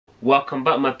Welcome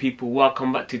back, my people.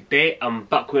 Welcome back. Today I'm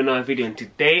back with another video, and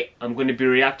today I'm going to be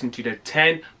reacting to the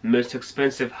 10 most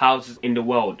expensive houses in the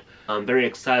world. I'm very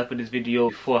excited for this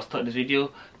video. Before I start this video,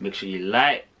 make sure you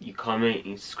like, you comment,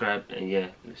 you subscribe, and yeah,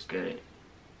 let's get it.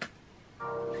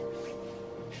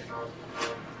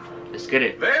 Let's get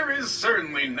it. There is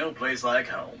certainly no place like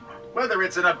home. Whether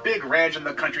it's in a big ranch in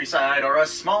the countryside or a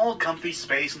small comfy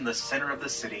space in the center of the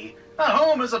city, a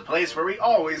home is a place where we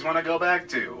always want to go back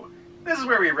to. This is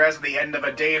where we rest at the end of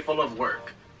a day full of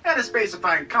work, and a space to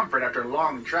find comfort after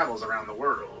long travels around the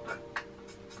world.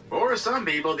 For some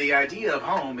people, the idea of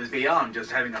home is beyond just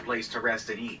having a place to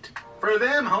rest and eat. For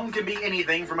them, home can be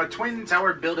anything from a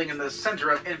twin-towered building in the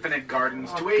center of infinite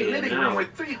gardens to a living room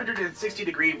with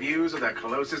 360-degree views of the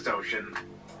closest ocean.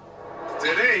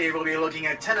 Today, we'll be looking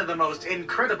at 10 of the most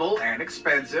incredible and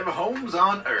expensive homes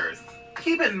on Earth.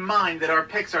 Keep in mind that our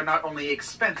picks are not only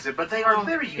expensive, but they are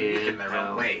very unique in their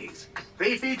own ways.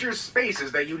 They feature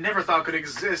spaces that you never thought could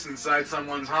exist inside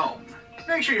someone's home.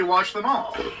 Make sure you watch them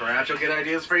all. Perhaps you'll get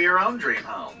ideas for your own dream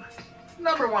home.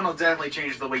 Number 1 will definitely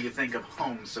change the way you think of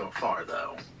home so far,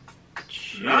 though.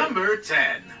 Number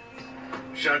 10.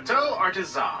 Chateau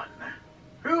Artisan.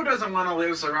 Who doesn't want to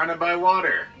live surrounded by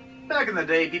water? Back in the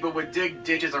day, people would dig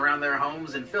ditches around their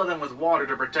homes and fill them with water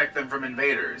to protect them from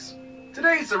invaders.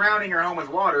 Today, surrounding your home with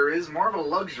water is more of a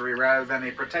luxury rather than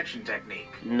a protection technique.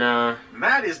 Nah.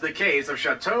 That is the case of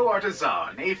Chateau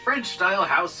Artisan, a French-style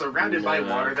house surrounded by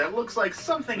water that looks like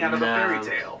something out of a fairy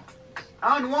tale.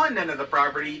 On one end of the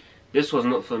property... This was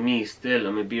not for me still,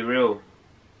 I'm gonna be real.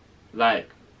 Like,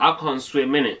 I can't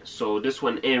swim in it, so this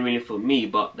one ain't really for me,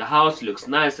 but the house looks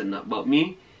nice and that, but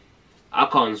me, I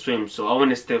can't swim, so I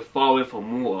want to stay far away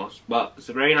from water, but it's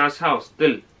a very nice house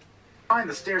still. Find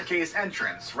the staircase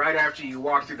entrance right after you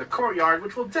walk through the courtyard,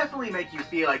 which will definitely make you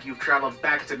feel like you've traveled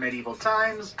back to medieval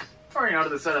times, or to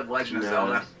the set of Legend of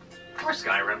Zelda, or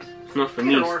Skyrim. It's not for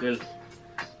me still.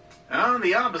 On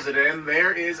the opposite end,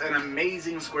 there is an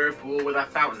amazing square pool with a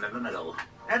fountain in the middle.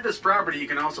 At this property, you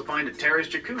can also find a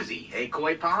terraced jacuzzi, a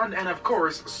koi pond, and of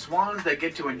course, swans that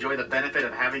get to enjoy the benefit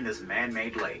of having this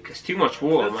man-made lake. It's too much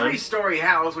water, the man. The 3-story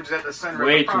house, which is at the center of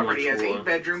the property, has 8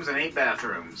 bedrooms and 8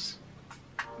 bathrooms.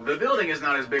 The building is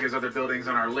not as big as other buildings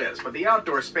on our list, but the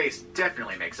outdoor space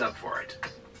definitely makes up for it.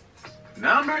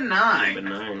 Number 9. Number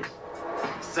 9.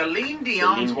 Celine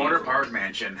Dion's Water Park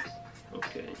Mansion.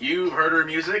 Okay. You've heard her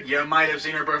music, you might have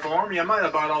seen her perform, you might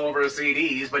have bought all of her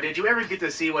CDs, but did you ever get to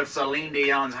see what Celine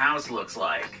Dion's house looks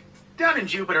like? Down in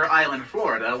Jupiter Island,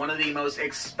 Florida, one of the most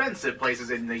expensive places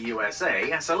in the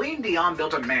USA, Celine Dion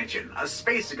built a mansion, a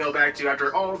space to go back to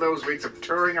after all those weeks of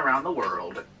touring around the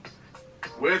world.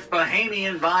 With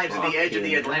Bahamian vibes at the edge of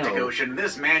the Atlantic Ocean,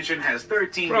 this mansion has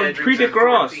 13 bedrooms and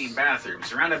 14 bathrooms,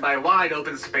 surrounded by wide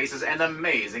open spaces and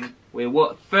amazing... Wait,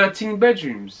 what? 13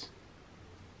 bedrooms?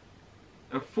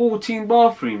 And 14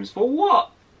 bathrooms? For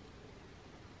what?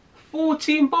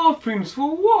 14 bathrooms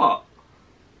for what?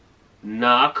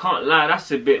 Nah, I can't lie,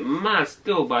 that's a bit mad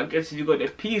still, but I guess if you got the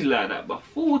peas like that, but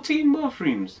 14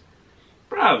 bathrooms?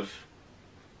 Bruv,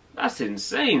 that's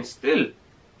insane still.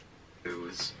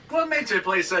 What makes her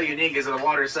place so unique is a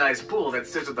water-sized pool that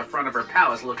sits at the front of her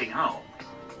palace looking home.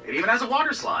 It even has a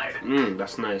water slide.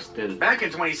 That's nice still. Back in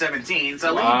 2017,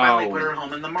 Celine finally put her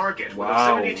home in the market with a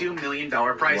 $72 million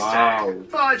price tag.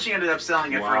 But she ended up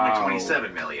selling it for only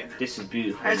 $27 million. This is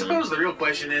beautiful. I suppose the real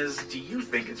question is, do you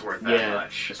think it's worth that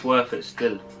much? Yeah, it's worth it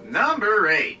still. Number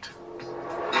 8.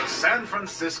 The San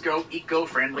Francisco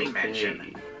Eco-Friendly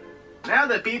Mansion. Now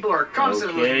that people are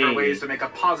constantly looking for ways to make a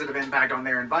positive impact on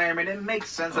their environment, it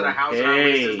makes sense that a house on our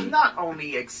list is not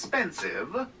only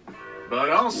expensive, but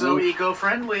also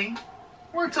eco-friendly.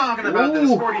 We're talking about this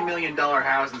 $40 million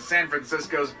house in San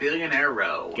Francisco's Billionaire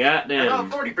Row. Goddamn. About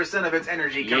 40% of its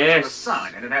energy comes from the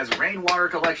sun, and it has a rainwater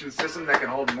collection system that can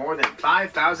hold more than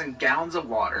 5,000 gallons of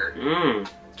water.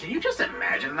 Can you just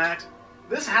imagine that?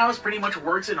 This house pretty much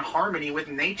works in harmony with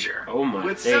nature. Oh my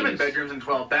With 7 bedrooms and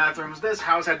 12 bathrooms, this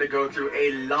house had to go through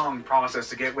a long process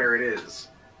to get where it is.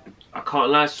 I can't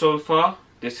lie, so far,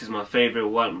 this is my favorite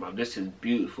one, bro. This is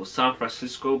beautiful. San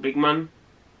Francisco, big man.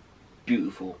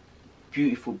 Beautiful.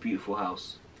 Beautiful, beautiful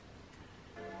house.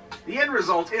 The end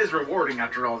result is rewarding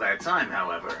after all that time,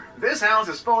 however. This house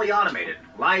is fully automated.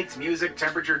 Lights, music,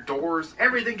 temperature, doors,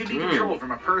 everything can be controlled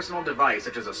from a personal device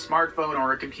such as a smartphone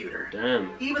or a computer. Damn.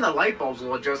 Even the light bulbs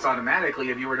will adjust automatically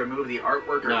if you were to move the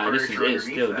artwork or furniture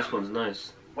underneath them. This one's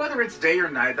nice. Whether it's day or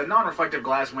night, the non-reflective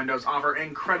glass windows offer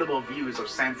incredible views of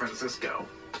San Francisco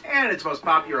and its most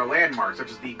popular landmarks such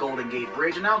as the Golden Gate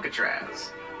Bridge and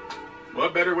Alcatraz.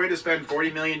 What better way to spend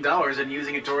 $40 million than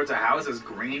using it towards a house as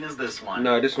green as this one?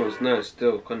 No, this one's nice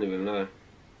still, can't even lie.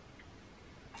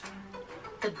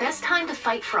 The best time to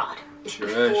fight fraud is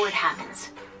before it happens.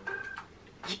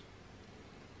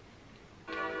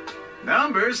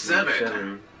 Number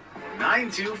 7.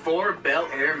 924 Bel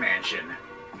Air Mansion.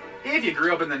 If you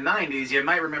grew up in the 90s, you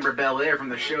might remember Bel Air from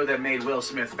the show that made Will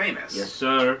Smith famous. Yes,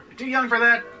 sir. Too young for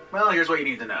that? Well, here's what you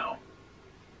need to know.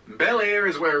 Bel Air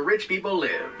is where rich people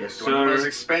live. Yes, It's one of the sir. most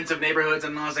expensive neighborhoods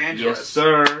in Los Angeles. Yes,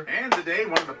 sir. And today,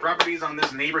 one of the properties on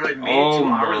this neighborhood made Oh to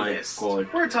our my list. God.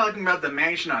 We're talking about the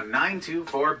mansion on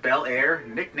 924 Bel Air,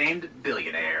 nicknamed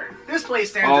Billionaire. This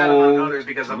place stands out among Oh others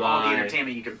because of all the my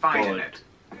entertainment you can find in God. it.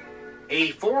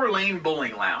 A 4-lane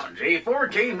bowling lounge, a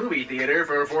 4K movie theater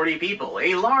for 40 people,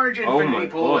 a large Oh infinity my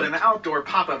pool with God. an outdoor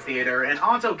pop-up theater, an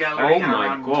auto gallery, Oh and my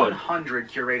around God. 100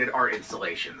 curated art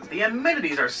installations. The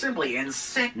amenities are simply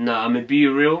insane. Nah, I'm gonna be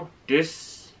real.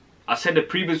 This, I said the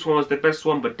previous one was the best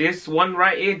one, but this one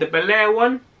right here, the Bel Air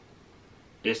one,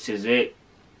 this is it.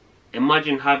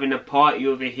 Imagine having a party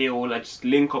over here, or like just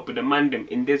link up with the man them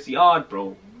in this yard,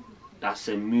 bro. That's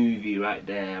a movie right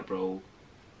there, bro.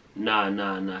 Nah.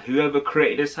 Whoever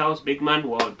created this house, big man,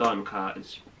 well done, car.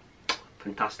 It's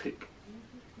fantastic.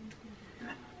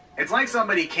 It's like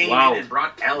somebody came Wow. in and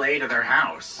brought LA to their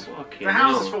house. Fucking The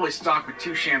house hell. is fully stocked with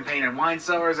 2 champagne and wine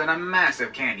cellars and a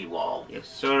massive candy wall. Yes,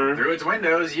 sir. Through its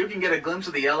windows, you can get a glimpse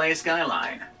of the LA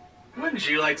skyline. Wouldn't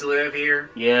you like to live here?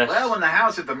 Yes. Well, when the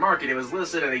house hit the market, it was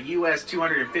listed at a US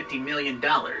 $250 million,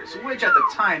 which at the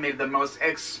time made it the most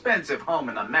expensive home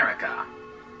in America.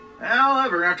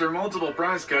 However, after multiple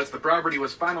price cuts, the property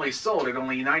was finally sold at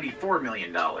only $94 million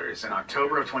in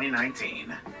October of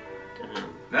 2019.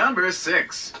 Number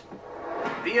 6.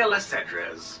 Villa Les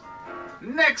Cedres.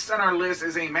 Next on our list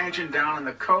is a mansion down on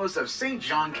the coast of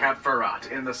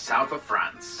Saint-Jean-Cap-Ferrat in the south of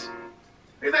France.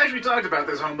 We've actually talked about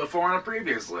this home before on a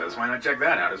previous list, why not check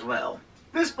that out as well?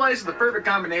 This place is the perfect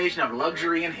combination of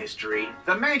luxury and history.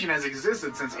 The mansion has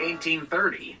existed since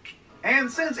 1830.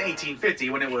 And since 1850,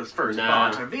 when it was first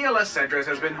bought, Villa Les Cedres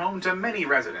has been home to many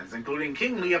residents, including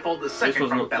King Leopold II This was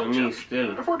from not for me Belgium.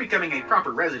 still. Before becoming a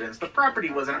proper residence, the property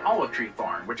was an olive tree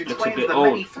farm, which Looks a explains bit the old.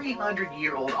 many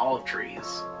 300-year-old olive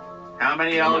trees. How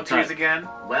many How olive much trees that? again?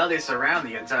 Well, they surround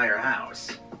the entire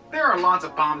house. There are lots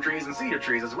of palm trees and cedar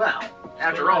trees as well.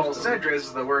 After all, cedres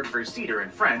is the word for cedar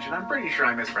in French, and I'm pretty sure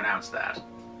I mispronounced that.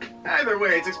 Either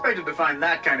way, it's expected to find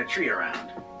that kind of tree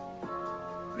around.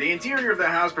 The interior of the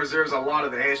house preserves a lot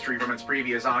of the history from its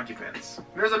previous occupants.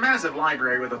 There's a massive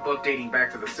library with a book dating back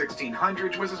to the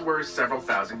 1600s, which is worth several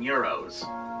thousand euros.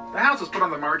 The house was put on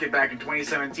the market back in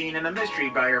 2017, and a mystery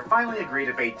buyer finally agreed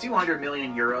to pay 200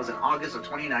 million euros in August of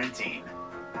 2019.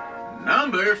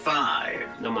 Number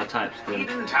 5. Not my type still.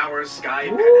 Eden Towers Sky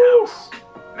Woo! Penthouse.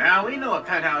 Now, we know a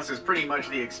penthouse is pretty much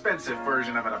the expensive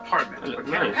version of an apartment, That but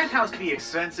looks can a nice. penthouse be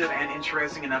expensive and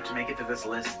interesting enough to make it to this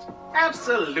list?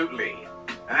 Absolutely.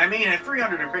 I mean, at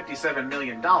 $357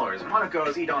 million,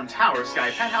 Monaco's Eden Towers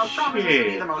Sky Penthouse promises to be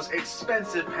Shit. the most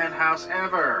expensive penthouse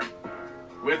ever.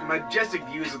 With majestic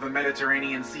views of the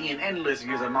Mediterranean Sea and endless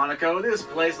views of Monaco, this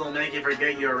place will make you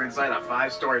forget you're inside a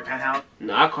 5-story penthouse.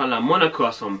 Nah, I can't lie. Monaco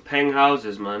has some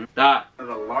penthouses, man. That One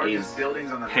of the largest is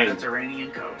buildings on the peng.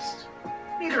 Mediterranean coast.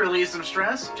 Need to release some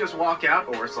stress? Just walk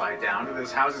out or slide down to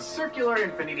this house's circular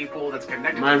infinity pool that's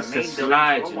connected Man's to the main to building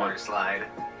slide, to a you know. water slide.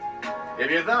 If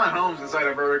you thought homes inside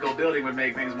a vertical building would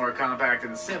make things more compact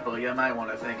and simple, you might want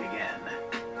to think again.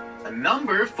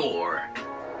 Number 4.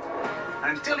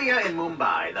 Antilia in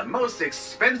Mumbai, the most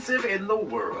expensive in the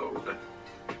world.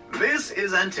 This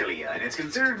is Antilia, and it's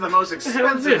considered the most hell is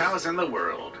expensive this? house in the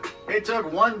world. It took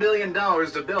 $1 billion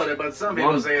to build it, but some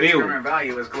people 1 say its billion. current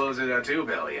value is closer to $2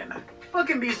 billion. What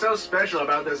can be so special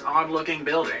about this odd-looking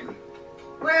building?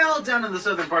 Well, down in the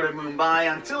southern part of Mumbai,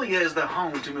 Antilia is the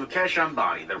home to Mukesh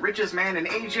Ambani, the richest man in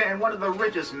Asia and one of the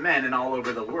richest men in all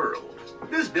over the world.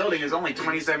 This building is only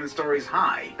 27 stories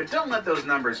high, but don't let those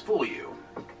numbers fool you.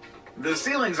 The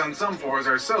ceilings on some floors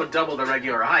are so double the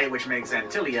regular height, which makes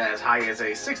Antilia as high as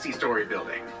a 60-story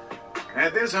building.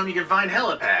 At this home, you can find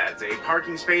helipads, a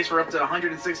parking space for up to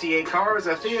 168 cars,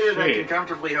 a theater that can Shit.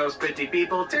 comfortably host 50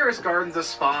 people, terrace gardens, a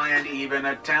spa, and even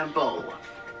a temple.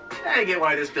 I get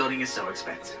why this building is so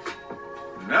expensive.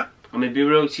 No. I'm gonna be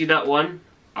real. See that one?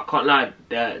 I can't lie.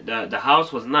 The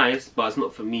house was nice, but it's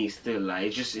not for me still.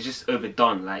 Like it's just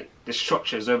overdone. Like the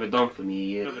structure is overdone for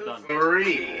me. Yeah. Overdone.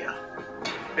 3.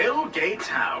 Bill Gates'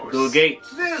 house. Bill Gates.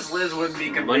 This list wouldn't be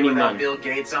complete Money without man. Bill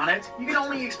Gates on it. You can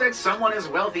only expect someone as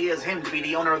wealthy as him to be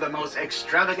the owner of the most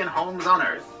extravagant homes on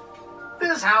Earth.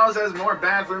 This house has more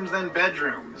bathrooms than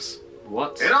bedrooms.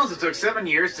 What? It also took 7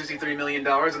 years, $63 million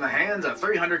in the hands of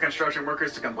 300 construction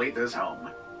workers to complete this home.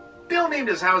 Bill named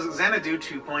his house Xanadu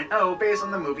 2.0 based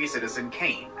on the movie Citizen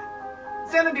Kane.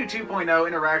 Xanadu 2.0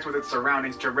 interacts with its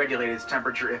surroundings to regulate its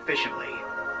temperature efficiently.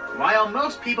 While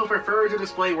most people prefer to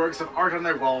display works of art on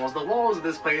their walls, the walls of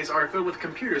this place are filled with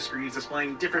computer screens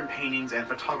displaying different paintings and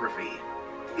photography.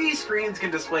 These screens can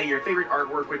display your favorite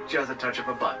artwork with just a touch of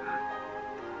a button.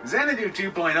 Xanadu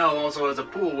 2.0 also has a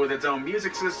pool with its own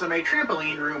music system, a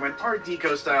trampoline room, an Art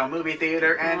Deco-style movie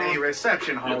theater, and a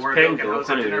reception hall where you can host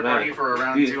a dinner party for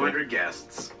around 200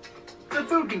 guests. The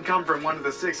food can come from one of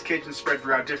the 6 kitchens spread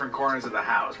throughout different corners of the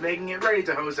house, making it ready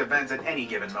to host events at any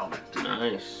given moment.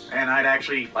 Nice. And I'd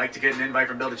actually like to get an invite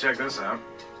from Bill to check this out.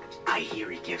 I hear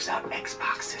he gives out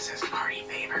Xboxes as party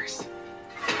favors.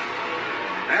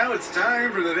 Now it's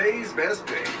time for the day's best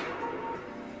pick.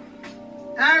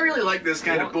 I really like this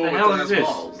kind of pool with glass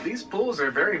walls. These pools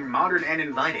are very modern and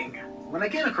inviting. When I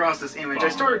came across this image, I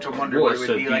started to wonder what it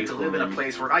would be like to live in a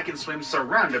place where I can swim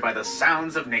surrounded by the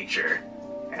sounds of nature.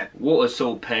 Water's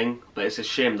so peng, but it's a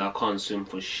shame that I can't swim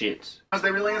for shit.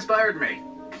 They really inspired me.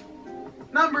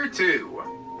 Number 2.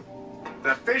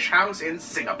 The Fish House in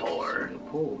Singapore.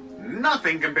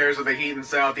 Nothing compares with the heat in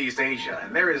Southeast Asia,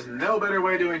 and there is no better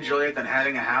way to enjoy it than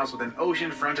having a house with an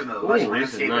ocean front in the lush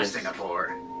landscape of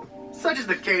Singapore. Such is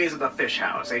the case of the Fish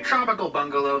House, a tropical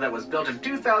bungalow that was built in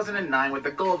 2009 with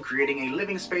the goal of creating a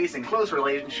living space in close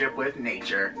relationship with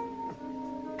nature.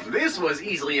 This was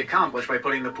easily accomplished by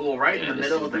putting the pool right in the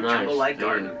middle of the jungle-like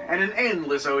garden, and an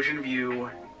endless ocean view.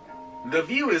 The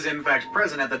view is in fact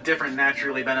present at the different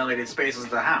naturally ventilated spaces of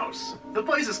the house. The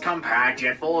place is compact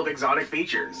yet full of exotic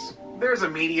features. There's a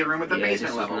media room at the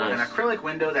basement level with an acrylic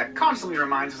window that constantly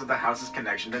reminds us of the house's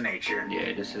connection to nature.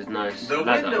 Yeah, this is nice. The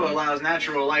window allows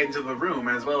natural light into the room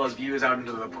as well as views out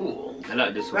into the pool. I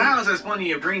like this one. The house has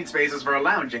plenty of green spaces for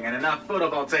lounging and enough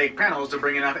photovoltaic panels to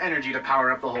bring enough energy to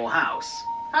power up the whole house.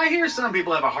 I hear some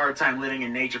people have a hard time living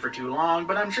in nature for too long,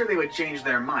 but I'm sure they would change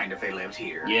their mind if they lived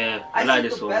here. Yeah, I like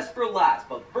this one. I saved the best for last,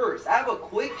 but first, I have a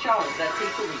quick challenge that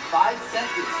takes only 5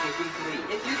 seconds to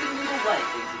complete. If you can leave a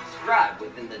like and subscribe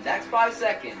within the next 5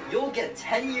 seconds, you'll get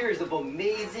 10 years of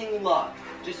amazing luck.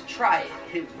 Just try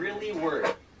it. It really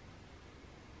works.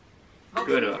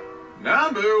 Good up.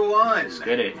 Number 1. Let's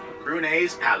get it.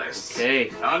 Brunei's Palace.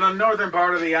 Okay. On the northern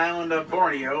part of the island of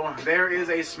Borneo, there is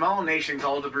a small nation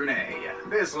called Brunei.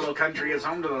 This little country is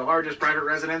home to the largest private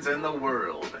residence in the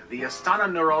world, the Astana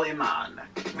Nurul Iman.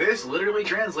 This literally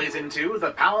translates into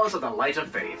the Palace of the Light of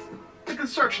Faith. The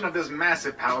construction of this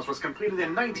massive palace was completed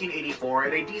in 1984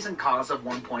 at a decent cost of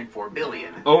 1.4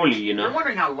 billion. Only, you know. You're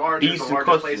wondering how large is the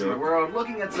largest place in the world?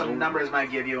 Looking at some numbers might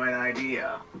give you an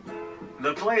idea.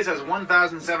 The place has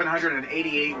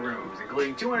 1,788 rooms,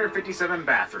 including 257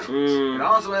 bathrooms. It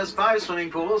also has 5 swimming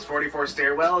pools, 44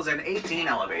 stairwells, and 18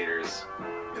 elevators.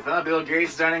 You thought Bill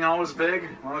Gates' dining hall was big?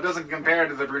 Well, it doesn't compare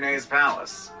to the Brunei's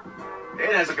palace.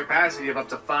 It has a capacity of up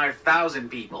to 5,000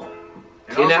 people.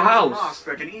 It in also a has house a mosque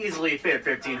that can easily fit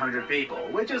 1,500 people,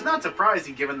 which is not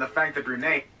surprising given the fact that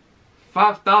Brunei...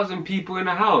 5,000 people in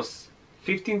a house.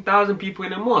 15,000 people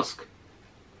in a mosque.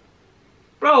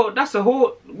 Bro, that's a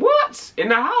whole... What?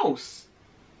 In a house?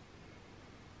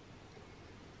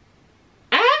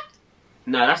 Eh?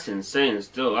 Nah, that's insane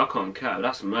still. I can't cap.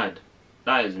 That's mad.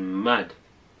 That is mad.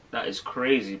 That is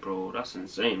crazy, bro. That's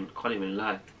insane. Can't even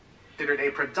lie. ...considered a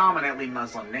predominantly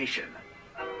Muslim nation.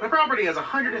 The property has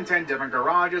 110 different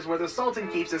garages where the Sultan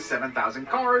keeps his 7,000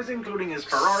 cars, including his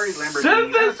Ferraris,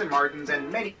 Lamborghinis, Aston Martins,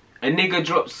 and many... A nigga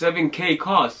dropped 7k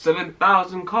cars.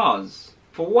 7,000 cars.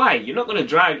 For why? You're not gonna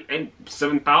drive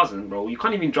 7,000, bro. You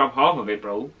can't even drive half of it,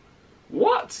 bro.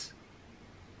 What?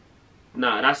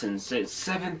 Nah, that's insane.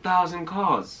 7,000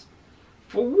 cars.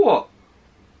 For what?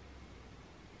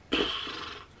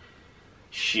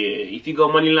 Shit, if you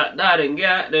got money like that, then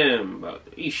get them. But,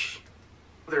 eesh.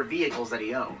 Other vehicles that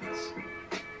he owns.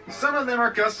 Some of them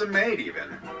are custom made,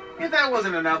 even. If that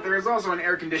wasn't enough, there is also an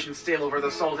air-conditioned stable for the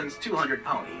Sultan's 200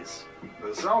 ponies.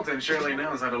 The Sultan surely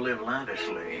knows how to live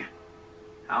lavishly.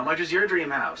 How much is your dream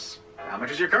house? How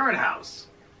much is your current house?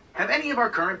 Have any of our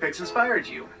current picks inspired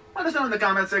you? Let us know in the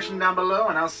comment section down below,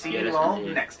 and I'll see you all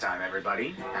next time,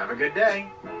 everybody. Have a good day.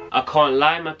 I can't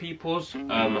lie, my peoples.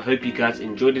 I hope you guys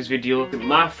enjoyed this video.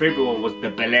 My favorite one was the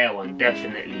Bel Air one,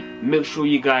 definitely. Make sure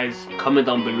you guys comment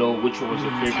down below which one was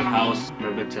your favorite house.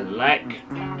 Remember to like,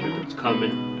 remember to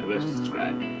comment, and remember to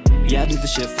subscribe. Yeah, I do the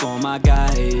shit for my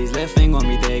guys. Left thing on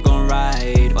me, they gon'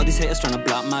 ride. All these haters tryna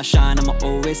block my shine, I'ma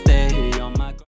always stay on my